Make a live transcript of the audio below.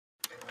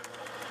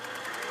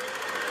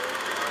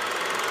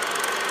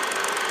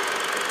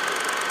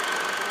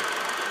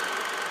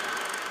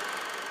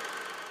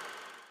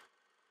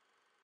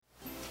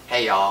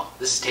Hey y'all,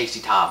 this is Tasty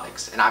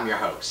Topics, and I'm your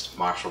host,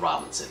 Marshall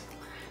Robinson.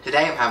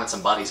 Today I'm having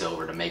some buddies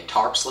over to make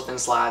tarp slipping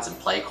slides and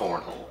play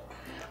cornhole.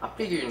 I'm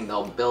figuring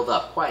they'll build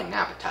up quite an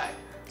appetite,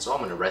 so I'm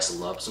going to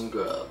wrestle up some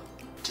grub.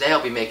 Today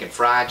I'll be making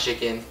fried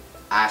chicken,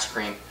 ice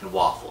cream, and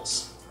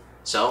waffles.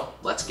 So,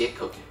 let's get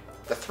cooking.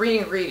 The three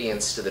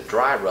ingredients to the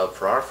dry rub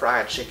for our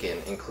fried chicken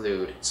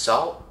include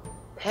salt,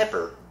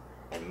 pepper,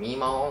 and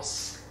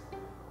Meemaw's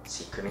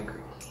secret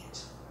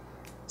ingredient.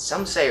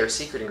 Some say her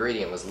secret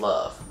ingredient was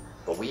love,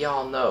 but we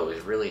all know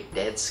is really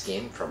dead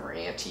skin from her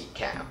antique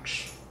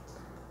couch.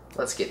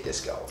 Let's get this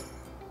going.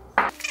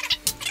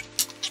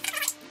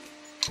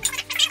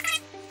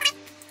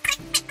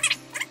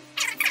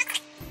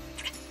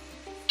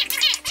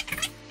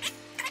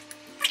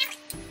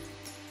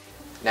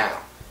 Now,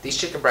 these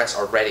chicken breasts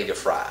are ready to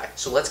fry,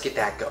 so let's get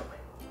that going.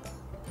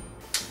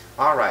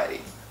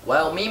 Alrighty,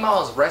 well,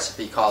 Meemaw's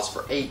recipe calls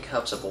for 8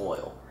 cups of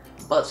oil,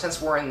 but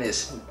since we're in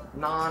this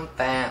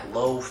non-fat,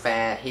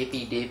 low-fat,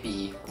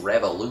 hippy-dippy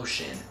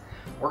revolution,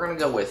 we're gonna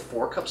go with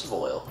 4 cups of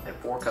oil and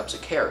 4 cups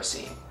of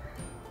kerosene.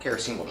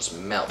 Kerosene will just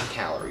melt the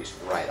calories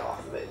right off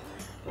of it.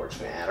 We're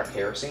just gonna add our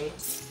kerosene.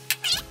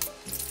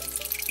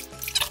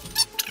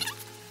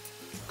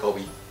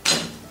 Kobe.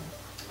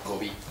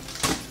 Kobe.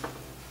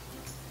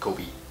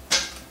 Kobe.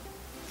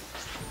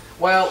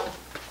 Well,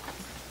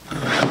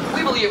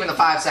 we believe in the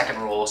 5-second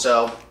rule,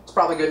 so it's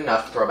probably good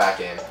enough to throw back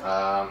in.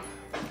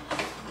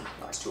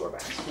 Nice 2 are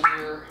back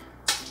here.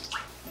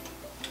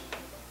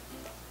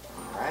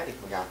 Alrighty,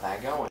 we got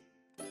that going.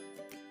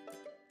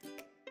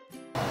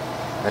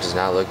 That does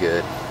not look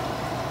good.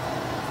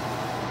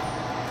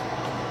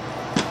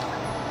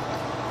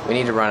 We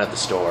need to run at the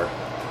store.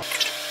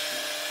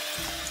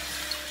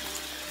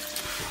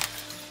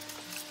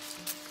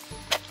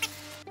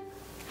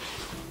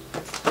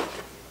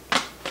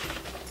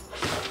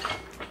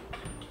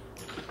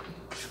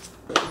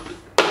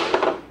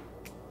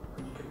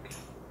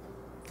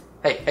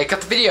 Hey,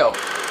 cut the video!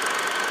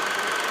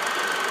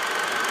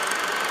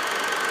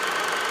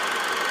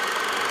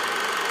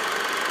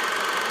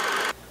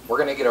 We're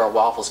gonna get our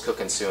waffles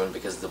cooking soon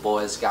because the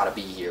boys gotta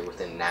be here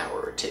within an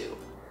hour or 2.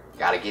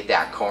 Gotta get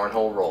that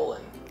cornhole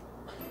rolling.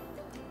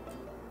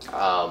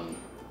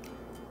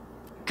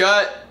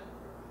 Cut!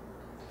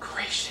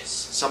 Gracious.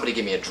 Somebody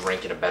give me a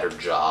drink and a better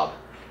job.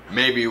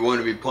 Maybe you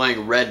wouldn't be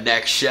playing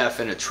redneck chef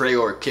in a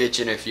trailer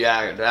kitchen if you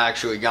had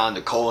actually gone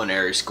to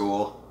culinary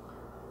school.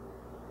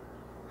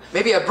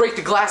 Maybe I'd break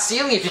the glass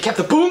ceiling if you kept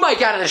the boom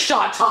mic out of the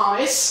shot,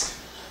 Thomas!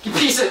 You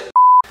piece of...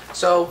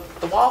 So,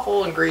 the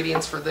waffle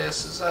ingredients for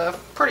this is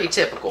pretty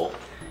typical.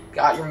 You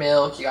got your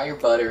milk, you got your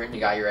butter, and you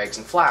got your eggs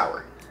and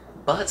flour.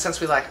 But since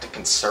we like to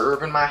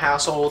conserve in my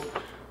household,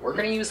 we're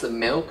gonna use the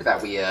milk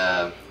that we,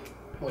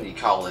 what do you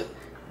call it,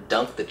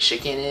 dunk the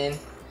chicken in.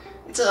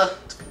 It's a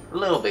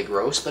little bit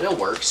gross, but it'll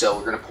work, so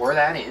we're gonna pour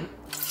that in.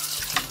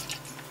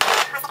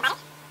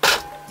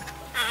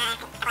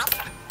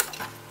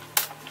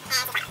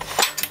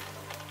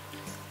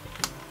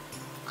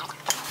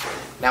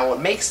 Now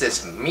what makes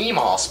this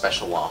Meemaw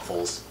special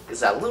waffles is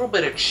that little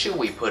bit of chew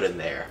we put in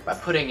there by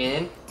putting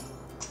in,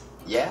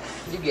 yeah,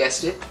 you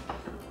guessed it,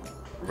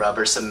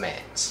 rubber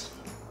cement.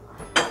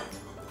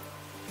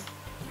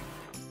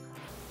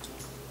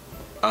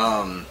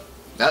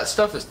 That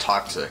stuff is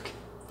toxic.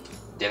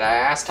 Did I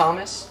ask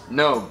Thomas?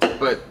 No,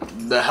 but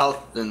the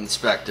health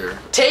inspector.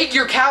 Take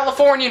your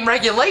Californian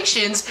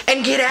regulations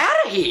and get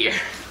out of here!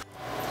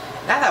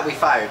 Now that we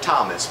fired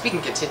Thomas, we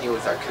can continue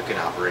with our cooking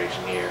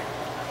operation here.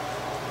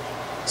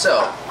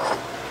 So,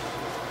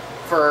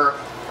 for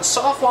a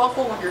soft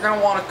waffle, you're going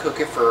to want to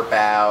cook it for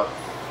about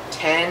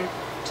 10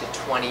 to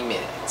 20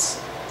 minutes.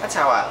 That's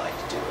how I like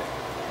to do it.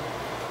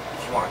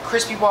 If you want a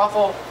crispy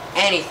waffle,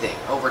 anything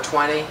over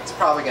 20, it's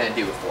probably going to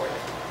do it for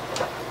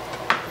you.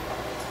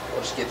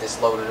 We'll just get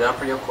this loaded up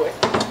real quick.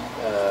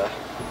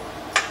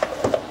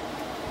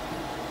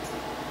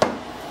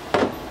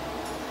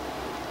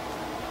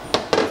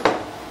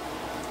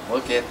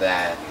 Look at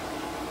that.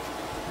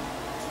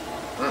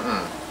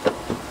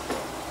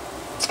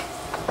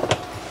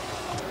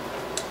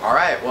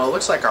 Alright, well it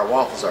looks like our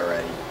waffles are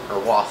ready. Or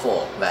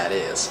waffle, that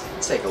is.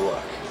 Let's take a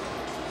look.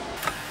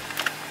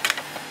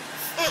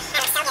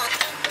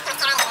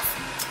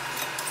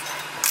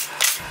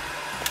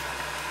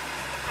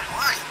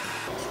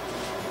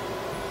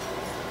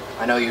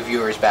 I know you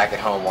viewers back at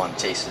home want a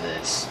taste of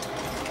this.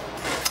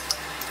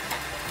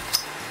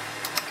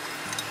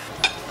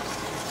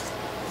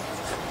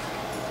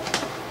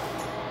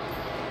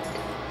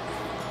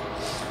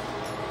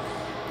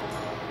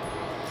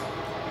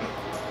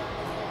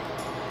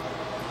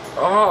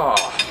 Oh.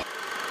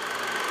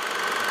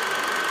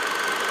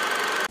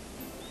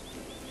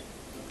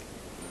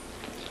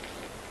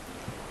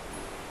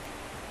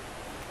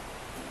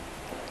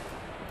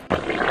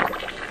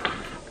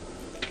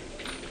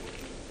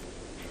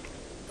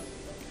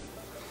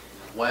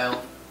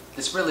 Well,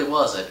 this really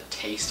was a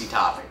tasty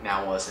topic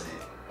now, wasn't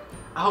it?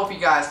 I hope you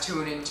guys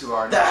tune into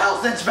our... The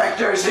health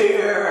inspector's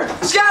here!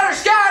 Scatter!